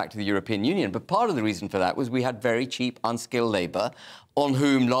want to go back to the European Union, but part of the reason for that was we had very cheap, unskilled labour on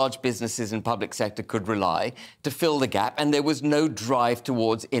whom large businesses and public sector could rely to fill the gap, and there was no drive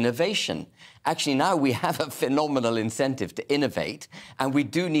towards innovation. Actually, now we have a phenomenal incentive to innovate, and we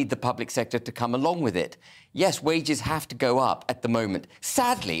do need the public sector to come along with it. Yes, wages have to go up at the moment.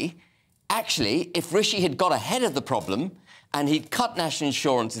 Sadly, actually, if Rishi had got ahead of the problem and he'd cut national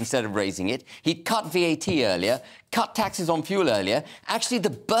insurance instead of raising it, he'd cut VAT earlier, cut taxes on fuel earlier, actually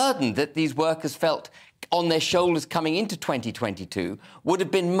the burden that these workers felt on their shoulders coming into 2022 would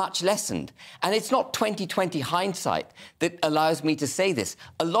have been much lessened. And it's not 2020 hindsight that allows me to say this.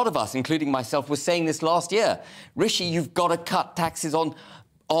 A lot of us, including myself, were saying this last year. Rishi, you've got to cut taxes on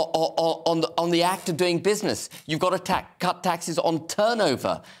the act of doing business. You've got to cut taxes on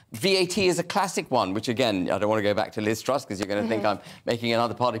turnover. VAT is a classic one, which, again, I don't want to go back to Liz Truss because you're going to think I'm making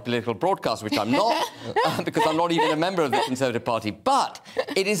another party political broadcast, which I'm not, because I'm not even a member of the Conservative Party. But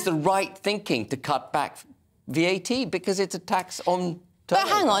it is the right thinking to cut back VAT because it's a tax on turnover.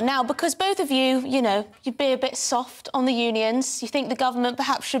 But hang on now, because both of you, you know, you'd be a bit soft on the unions. You think the government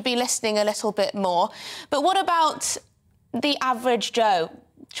perhaps should be listening a little bit more. But what about the average Joe?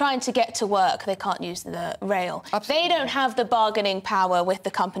 Trying to get to work, they can't use the rail. Absolutely. They don't have the bargaining power with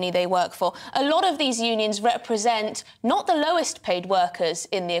the company they work for. A lot of these unions represent not the lowest paid workers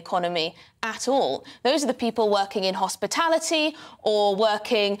in the economy at all. Those are the people working in hospitality or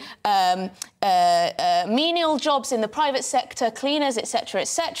working menial jobs in the private sector, cleaners,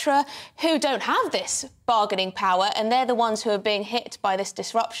 etc., who don't have this bargaining power, and they're the ones who are being hit by this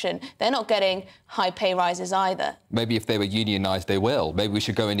disruption. They're not getting high pay rises either. Maybe if they were unionised, they will. Maybe we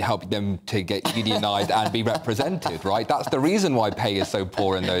should go and help them to get unionised and be represented, right? That's the reason why pay is so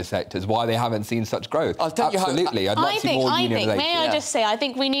poor in those sectors, why they haven't seen such growth. I'll tell Absolutely, you how... I'd like to see more unionisation. May I just say, I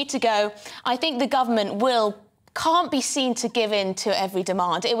think we need to go... I think the government will can't be seen to give in to every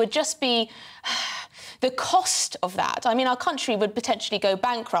demand. It would just be the cost of that. I mean, our country would potentially go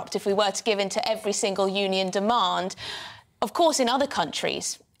bankrupt if we were to give in to every single union demand. Of course, in other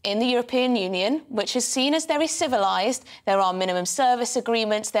countries, in the European Union, which is seen as very civilised, there are minimum service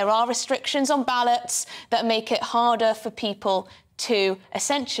agreements, there are restrictions on ballots that make it harder for people to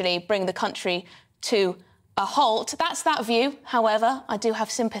essentially bring the country to a halt. That's that view. However, I do have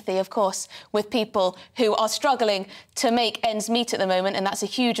sympathy, of course, with people who are struggling to make ends meet at the moment, and that's a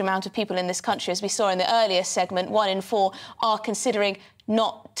huge amount of people in this country. As we saw in the earlier segment, 1 in 4 are considering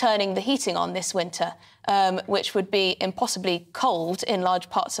not turning the heating on this winter, which would be impossibly cold in large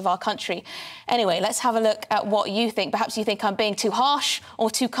parts of our country. Anyway, let's have a look at what you think. Perhaps you think I'm being too harsh or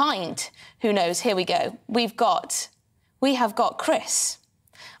too kind. Who knows? Here we go. We have got Chris.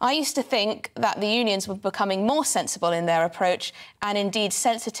 I used to think that the unions were becoming more sensible in their approach and indeed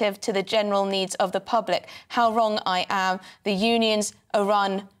sensitive to the general needs of the public. How wrong I am. The unions are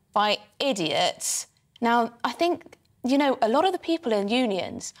run by idiots. Now, I think, you know, a lot of the people in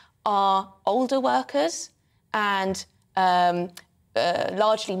unions are older workers and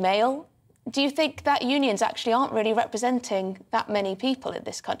largely male. Do you think that unions actually aren't really representing that many people in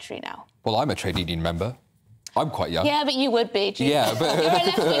this country now? Well, I'm a trade union member. I'm quite young. Yeah, but you would be. Yeah, but you're a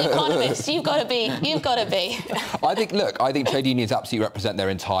left-wing economist. You've got to be. You've got to be. I think trade unions absolutely represent their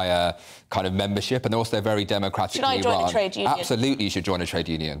entire kind of membership, and they're also very democratically run. Should I join a trade union? Absolutely, you should join a trade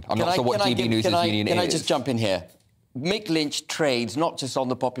union. I'm not sure what GBNews' union is. Can I just jump in here? Mick Lynch trades not just on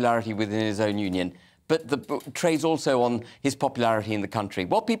the popularity within his own union, but trades also on his popularity in the country.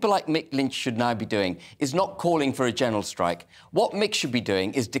 What people like Mick Lynch should now be doing is not calling for a general strike. What Mick should be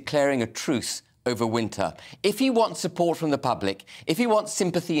doing is declaring a truce over winter. If he wants support from the public, if he wants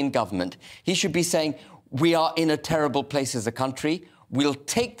sympathy in government, he should be saying, we are in a terrible place as a country, we'll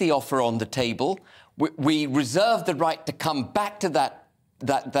take the offer on the table, we reserve the right to come back to that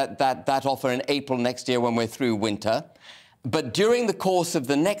offer in April next year when we're through winter, but during the course of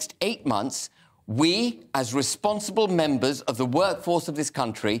the next 8 months, we, as responsible members of the workforce of this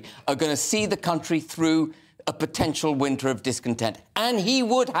country, are going to see the country through a potential winter of discontent. And he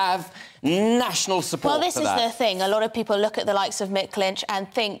would have national support. Well, this is the thing. A lot of people look at the likes of Mick Lynch and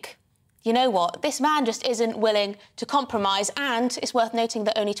think, you know what, this man just isn't willing to compromise, and it's worth noting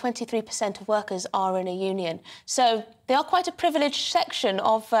that only 23% of workers are in a union. So they are quite a privileged section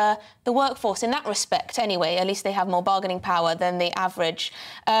of the workforce in that respect, anyway. At least they have more bargaining power than the average.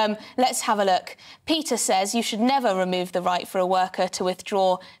 Let's have a look. Peter says you should never remove the right for a worker to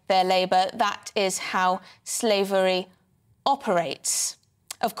withdraw their labour. That is how slavery operates.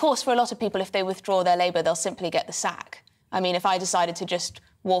 Of course, for a lot of people, if they withdraw their labour, they'll simply get the sack. I mean, if I decided to just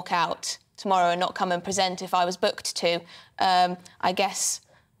walk out tomorrow and not come and present if I was booked to, I guess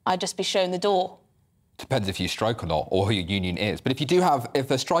I'd just be shown the door. Depends if you strike or not, or who your union is. But if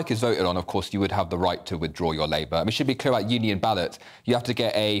the strike is voted on, of course, you would have the right to withdraw your labour. I mean, it should be clear about union ballots. You have to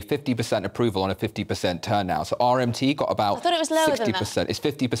get a 50% approval on a 50% turnout. So RMT got about 60%. I thought it was lower than that. It's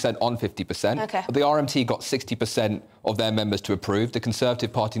 50% on 50%. Okay. The RMT got 60% of their members to approve. The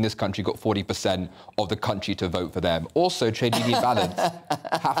Conservative Party in this country got 40% of the country to vote for them. Also, trade union ballots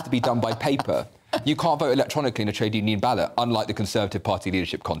have to be done by paper. You can't vote electronically in a trade union ballot, unlike the Conservative Party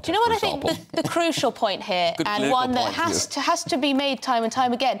leadership contest, Do you know what I think the crucial point here, and one that has to be made time and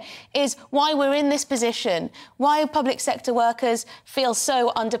time again, is why we're in this position, why public sector workers feel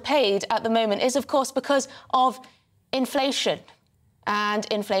so underpaid at the moment is, of course, because of inflation. And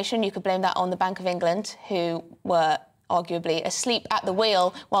inflation, you could blame that on the Bank of England, who were arguably asleep at the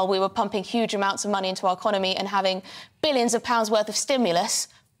wheel while we were pumping huge amounts of money into our economy and having billions of pounds worth of stimulus.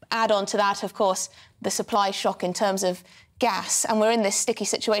 Add on to that, of course, the supply shock in terms of gas, and we're in this sticky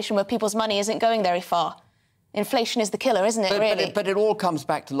situation where people's money isn't going very far. Inflation is the killer, isn't it, really? But it all comes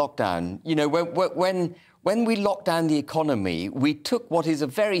back to lockdown. You know, when we locked down the economy, we took what is a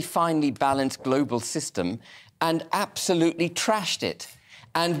very finely balanced global system and absolutely trashed it.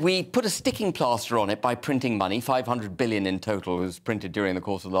 And we put a sticking plaster on it by printing money. 500 billion in total was printed during the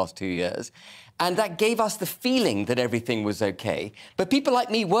course of the last 2 years. And that gave us the feeling that everything was OK. But people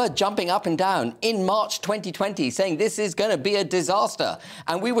like me were jumping up and down in March 2020 saying this is going to be a disaster.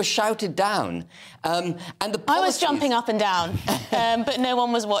 And we were shouted down. And the policies... I was jumping up and down, but no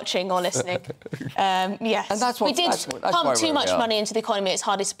one was watching or listening. Yes. And that's what, we did pump too much money into the economy. It's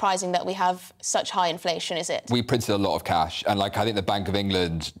hardly surprising that we have such high inflation, is it? We printed a lot of cash. And, I think the Bank of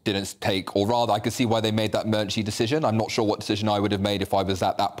England didn't take, or rather, I could see why they made that emergency decision. I'm not sure what decision I would have made if I was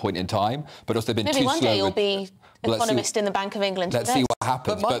at that point in time. But also been maybe too one slow day you'll be economist in the Bank of England. Let's see what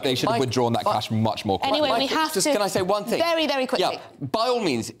happens. But they should have withdrawn that cash much more quickly. Anyway, we have to... Can I say one thing? Very, very quickly. Yeah, by all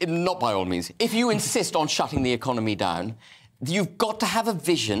means, not by all means, if you insist on shutting the economy down, you've got to have a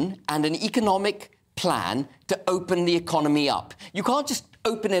vision and an economic plan to open the economy up. You can't just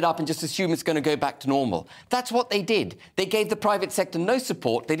open it up and just assume it's going to go back to normal. That's what they did. They gave the private sector no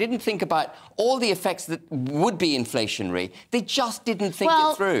support. They didn't think about all the effects that would be inflationary. They just didn't think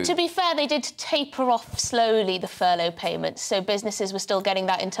it through. Well, to be fair, they did taper off slowly the furlough payments, so businesses were still getting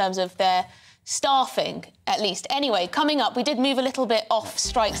that in terms of their staffing, at least. Anyway, coming up, we did move a little bit off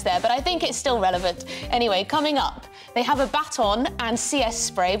strikes there, but I think it's still relevant. Anyway, coming up, they have a baton and CS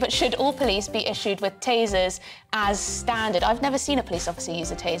spray, but should all police be issued with tasers as standard? I've never seen a police officer use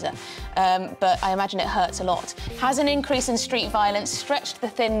a taser, but I imagine it hurts a lot. Has an increase in street violence stretched the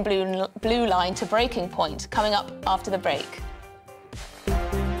thin blue line to breaking point? Coming up after the break.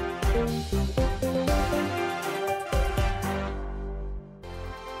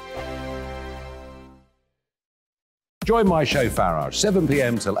 Join my show Farage, 7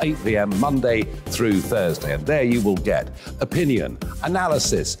 p.m. till 8 p.m. Monday through Thursday, and there you will get opinion,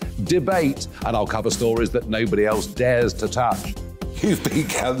 analysis, debate, and I'll cover stories that nobody else dares to touch. You've been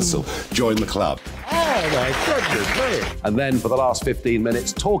cancelled. Join the club. Oh my goodness me! And then for the last 15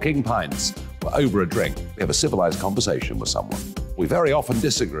 minutes, talking pints. Over a drink, we have a civilised conversation with someone. We very often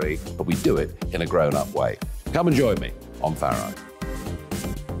disagree, but we do it in a grown-up way. Come and join me on Farage.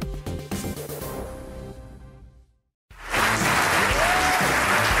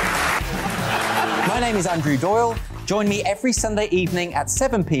 My name is Andrew Doyle. Join me every Sunday evening at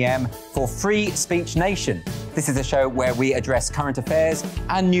 7 p.m. for Free Speech Nation. This is a show where we address current affairs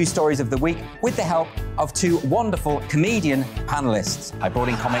and news stories of the week with the help of two wonderful comedian panellists. I brought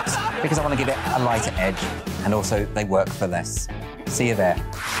in comics because I want to give it a lighter edge, and also they work for less. See you there.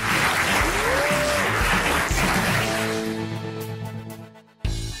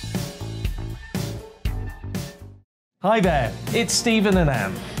 Hi there, it's Stephen and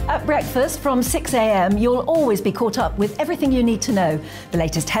Anne. At breakfast from 6 a.m, you'll always be caught up with everything you need to know, the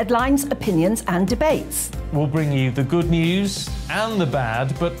latest headlines, opinions and debates. We'll bring you the good news and the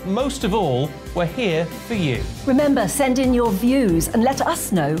bad, but most of all, we're here for you. Remember, send in your views and let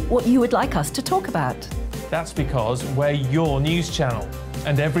us know what you would like us to talk about. That's because we're your news channel.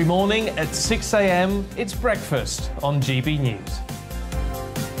 And every morning at 6 a.m, it's breakfast on GB News.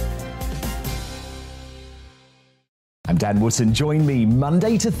 I'm Dan Wootton. Join me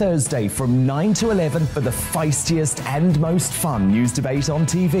Monday to Thursday from 9 to 11 for the feistiest and most fun news debate on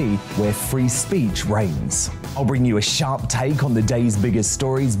TV, where free speech reigns. I'll bring you a sharp take on the day's biggest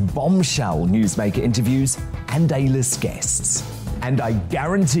stories, bombshell newsmaker interviews, and A-list guests. And I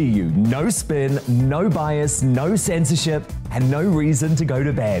guarantee you, no spin, no bias, no censorship, and no reason to go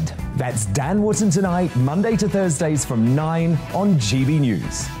to bed. That's Dan Wootton Tonight, Monday to Thursdays from 9 on GB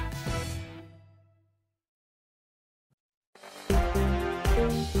News.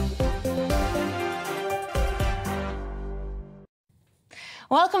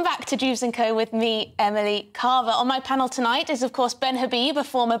 Welcome back to Dewbs & Co with me, Emily Carver. On my panel tonight is, of course, Ben Habib, a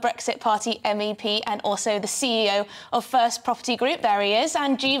former Brexit Party MEP and also the CEO of First Property Group. There he is.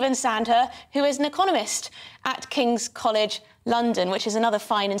 And Jeevan Sandhar, who is an economist at King's College London, which is another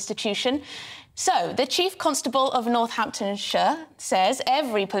fine institution. So, the Chief Constable of Northamptonshire says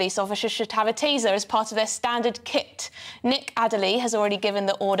every police officer should have a taser as part of their standard kit. Nick Adderley has already given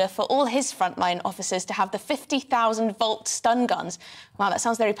the order for all his frontline officers to have the 50,000-volt stun guns. Wow, that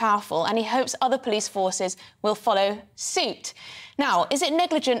sounds very powerful, and he hopes other police forces will follow suit. Now, is it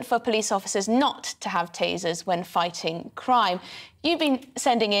negligent for police officers not to have tasers when fighting crime? You've been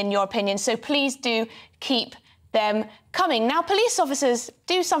sending in your opinions, so please do keep them coming. Now, police officers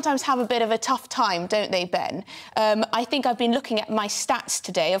do sometimes have a bit of a tough time, don't they, Ben? I think I've been looking at my stats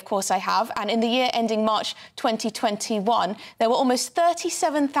today, of course I have, and in the year ending March 2021, there were almost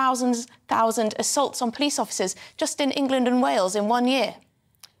 37,000 assaults on police officers just in England and Wales in 1 year.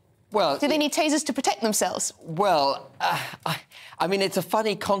 Well, do they need tasers to protect themselves? Well, I mean, it's a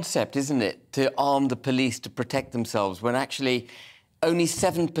funny concept, isn't it, to arm the police to protect themselves when actually only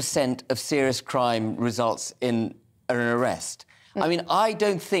 7% of serious crime results in an arrest. I mean, I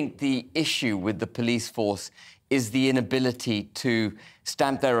don't think the issue with the police force is the inability to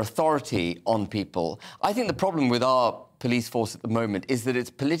stamp their authority on people. I think the problem with our police force at the moment is that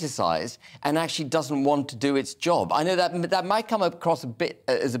it's politicised and actually doesn't want to do its job. I know that might come across a bit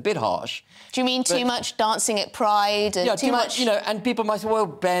as a bit harsh. Do you mean too much dancing at Pride and too much, you know, and people might say, well,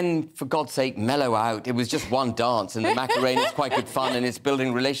 Ben, for God's sake, mellow out. It was just one dance and the Macarena is quite good fun and it's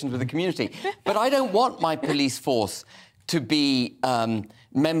building relations with the community. But I don't want my police force to be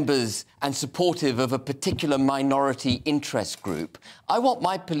members and supportive of a particular minority interest group. I want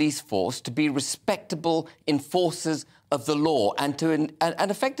my police force to be respectable enforcers of the law and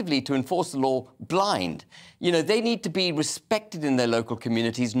effectively to enforce the law blind. You know, they need to be respected in their local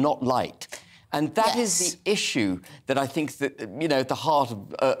communities, not liked. And that is the issue that I think that, you know, at the heart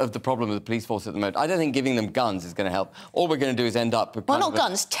of the problem of the police force at the moment. I don't think giving them guns is going to help. All we're going to do is end up with... Well, not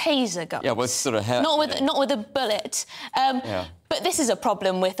guns, taser guns. Yeah, well, sort of... Not with a bullet. But this is a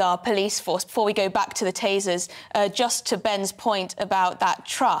problem with our police force. Before we go back to the tasers, just to Ben's point about that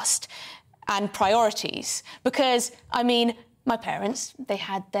trust and priorities. Because, I mean, my parents, they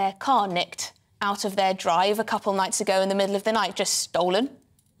had their car nicked out of their drive a couple nights ago in the middle of the night, just stolen.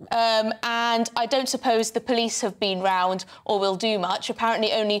 And I don't suppose the police have been round or will do much.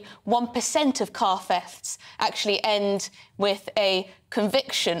 Apparently only 1% of car thefts actually end with a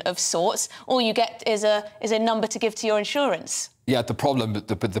conviction of sorts. All you get is a number to give to your insurance. Yeah, the problem with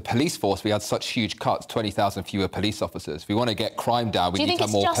the police force, we had such huge cuts, 20,000 fewer police officers. If we want to get crime down, we need to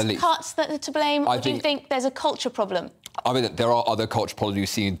have more police. Do you think it's just cuts that are to blame, or do you think there's a culture problem? I mean, there are other culture problems we've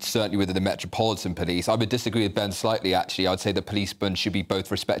seen, certainly within the Metropolitan Police. I would disagree with Ben slightly, actually. I would say the policemen should be both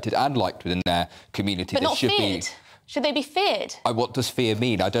respected and liked within their community. But not feared. Should they be feared? What does fear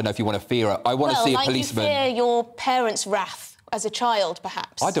mean? I don't know if you want to fear... I want to see a policeman... Well, like you fear your parents' wrath as a child,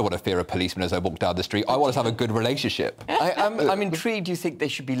 perhaps. I don't want to fear a policeman as I walk down the street. I want us to have a good relationship. I'm intrigued you think they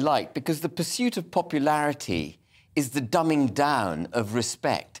should be liked, because the pursuit of popularity is the dumbing down of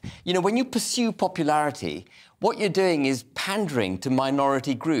respect. You know, when you pursue popularity, what you're doing is pandering to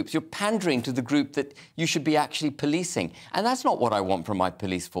minority groups. You're pandering to the group that you should be actually policing. And that's not what I want from my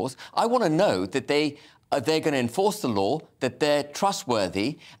police force. I want to know that they're going to enforce the law, that they're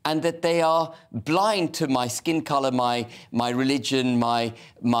trustworthy, and that they are blind to my skin colour, my religion, my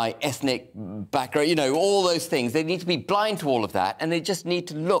ethnic background, you know, all those things. They need to be blind to all of that, and they just need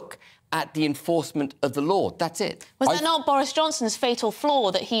to look at the enforcement of the law. That's it. Was that not Boris Johnson's fatal flaw,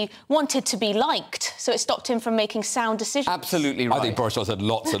 that he wanted to be liked, so it stopped him from making sound decisions? Absolutely right. I think Boris Johnson had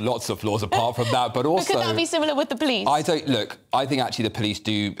lots and lots of flaws apart from that, but also... But could that be similar with the police? I think actually the police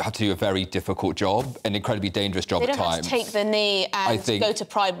do have to do a very difficult job, an incredibly dangerous job at times. They don't have to take the knee and go to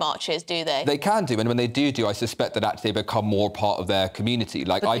pride marches, do they? They can do, and when they do, I suspect that actually they become more part of their community.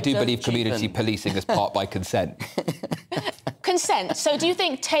 Like, I do believe community policing is part by consent. Consent. So do you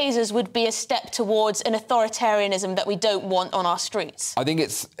think tasers would be a step towards an authoritarianism that we don't want on our streets? I think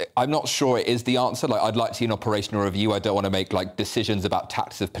I'm not sure it is the answer. Like, I'd like to see an operational review. I don't want to make, like, decisions about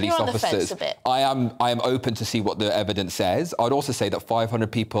tactics of police officers. You're on the fence a bit. I am open to see what the evidence says. I'd also say that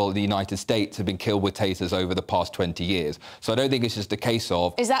 500 people in the United States have been killed with tasers over the past 20 years. So I don't think it's just a case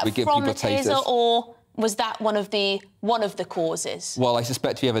of... Is that we give from people the taser, tasers. or was that one of the causes? Well, I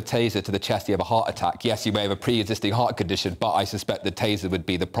suspect if you have a taser to the chest, you have a heart attack. Yes, you may have a pre-existing heart condition, but I suspect the taser would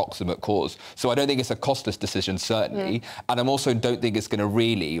be the proximate cause. So I don't think it's a costless decision, certainly. And I also don't think it's going to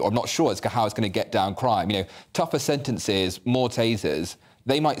really, or I'm not sure how it's going to get down crime. You know, tougher sentences, more tasers,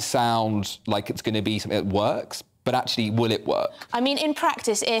 they might sound like it's going to be something that works, but actually, will it work? I mean, in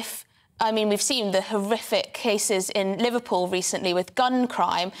practice, we've seen the horrific cases in Liverpool recently with gun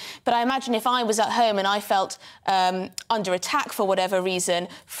crime, but I imagine if I was at home and I felt under attack for whatever reason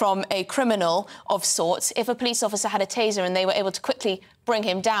from a criminal of sorts, if a police officer had a taser and they were able to quickly bring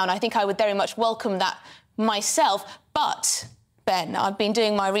him down, I think I would very much welcome that myself. But, Ben, I've been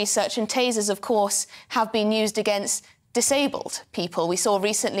doing my research, and tasers, of course, have been used against disabled people. We saw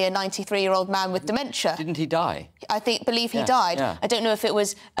recently a 93-year-old man with dementia. Didn't he die? I believe he died. Yeah. I don't know if it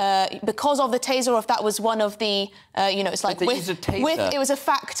was because of the taser or if that was one of the, you know, it's like it was a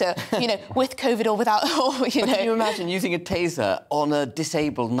factor, you know, with COVID or without, or, you know. Can you imagine using a taser on a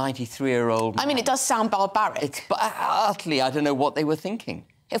disabled 93-year-old man? I mean, it does sound barbaric. It's utterly, I don't know what they were thinking.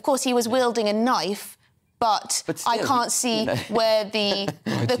 Of course, he was wielding a knife, but still, I can't see where the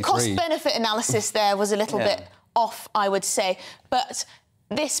cost-benefit analysis there was a little bit off, I would say. But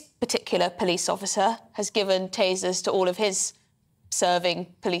this particular police officer has given tasers to all of his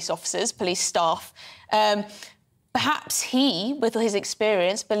serving police officers, police staff. Perhaps he, with his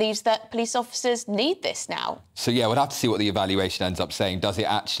experience, believes that police officers need this now. So, yeah, we'll have to see what the evaluation ends up saying. Does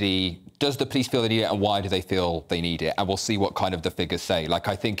the police feel they need it, and why do they feel they need it? And we'll see what kind of the figures say. Like,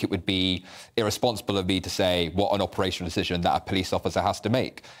 I think it would be irresponsible of me to say what an operational decision that a police officer has to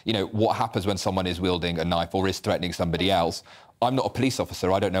make. You know, what happens when someone is wielding a knife or is threatening somebody else? I'm not a police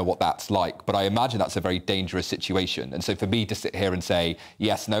officer, I don't know what that's like, but I imagine that's a very dangerous situation. And so for me to sit here and say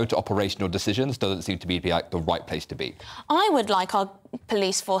yes, no to operational decisions doesn't seem to be like the right place to be. I would like our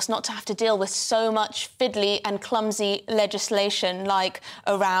police force not to have to deal with so much fiddly and clumsy legislation, like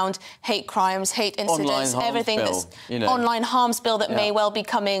around hate crimes, hate incidents, everything that's online harms bill that may well be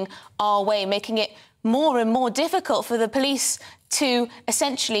coming our way, making it more and more difficult for the police to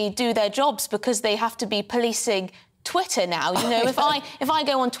essentially do their jobs because they have to be policing Twitter now. You know, if I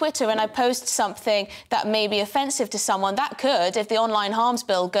go on Twitter and I post something that may be offensive to someone, that could, if the online harms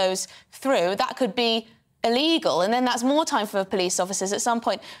bill goes through, that could be illegal, and then that's more time for police officers. At some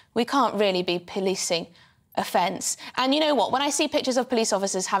point, we can't really be policing offence. And you know what? When I see pictures of police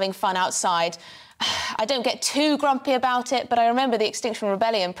officers having fun outside, I don't get too grumpy about it, but I remember the Extinction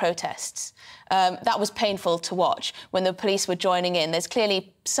Rebellion protests. That was painful to watch when the police were joining in. There's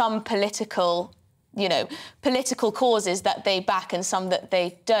clearly some political causes that they back and some that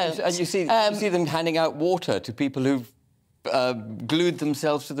they don't. And you see them handing out water to people who've glued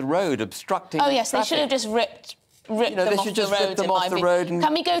themselves to the road, obstructing yes, traffic. They should have just ripped them off the road.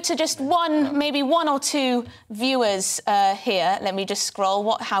 Can we go to just maybe one or two viewers here? Let me just scroll.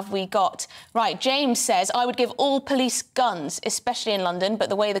 What have we got? Right, James says, I would give all police guns, especially in London, but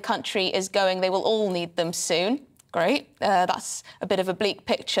the way the country is going, they will all need them soon. Great. That's a bit of a bleak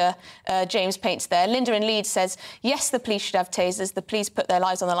picture James paints there. Linda in Leeds says, yes, the police should have tasers. The police put their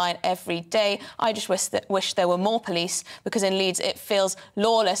lives on the line every day. I just wish there were more police because in Leeds it feels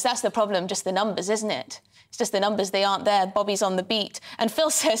lawless. That's the problem, just the numbers, isn't it? It's just the numbers, they aren't there. Bobby's on the beat. And Phil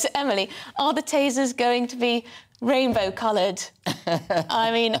says, Emily, are the tasers going to be rainbow-coloured?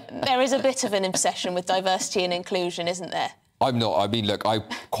 I mean, there is a bit of an obsession with diversity and inclusion, isn't there? I'm not. I mean, look, I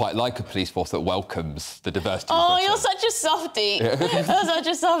quite like a police force that welcomes the diversity. Oh, you're such a softie. You're such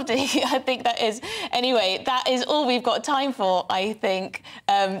a softie. I think that is. Anyway, that is all we've got time for, I think,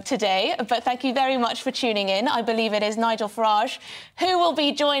 today. But thank you very much for tuning in. I believe it is Nigel Farage who will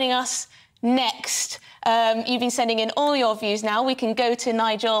be joining us next. You've been sending in all your views now. We can go to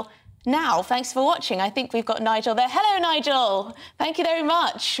Nigel now. Thanks for watching. I think we've got Nigel there. Hello, Nigel. Thank you very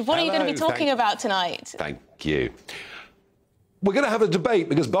much. What are you going to be talking about tonight? Thank you. We're going to have a debate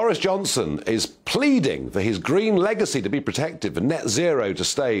because Boris Johnson is pleading for his green legacy to be protected, for net zero to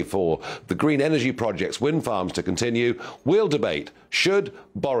stay, for the green energy projects, wind farms to continue. We'll debate, should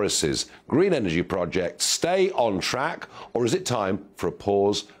Boris's green energy project stay on track, or is it time for a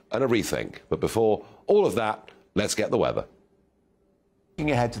pause and a rethink? But before all of that, let's get the weather.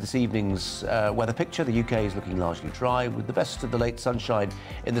 Looking ahead to this evening's weather picture, the UK is looking largely dry with the best of the late sunshine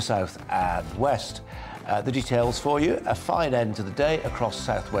in the south and west. The details for you, a fine end to the day across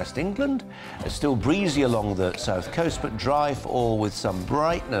southwest England. It's still breezy along the south coast, but dry for all with some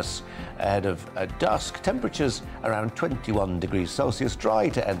brightness ahead of dusk. Temperatures around 21 degrees Celsius, dry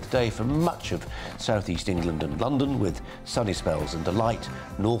to end the day for much of southeast England and London with sunny spells and a light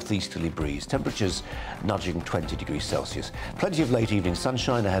northeasterly breeze. Temperatures nudging 20 degrees Celsius. Plenty of late evening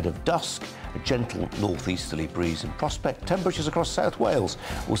sunshine ahead of dusk. A gentle northeasterly breeze in prospect. Temperatures across South Wales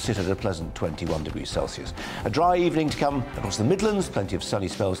will sit at a pleasant 21 degrees Celsius. A dry evening to come across the Midlands. Plenty of sunny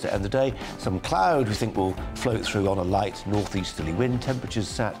spells to end the day. Some cloud we think will float through on a light northeasterly wind. Temperatures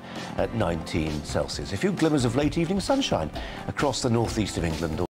sat at 19 Celsius. A few glimmers of late evening sunshine across the northeast of England.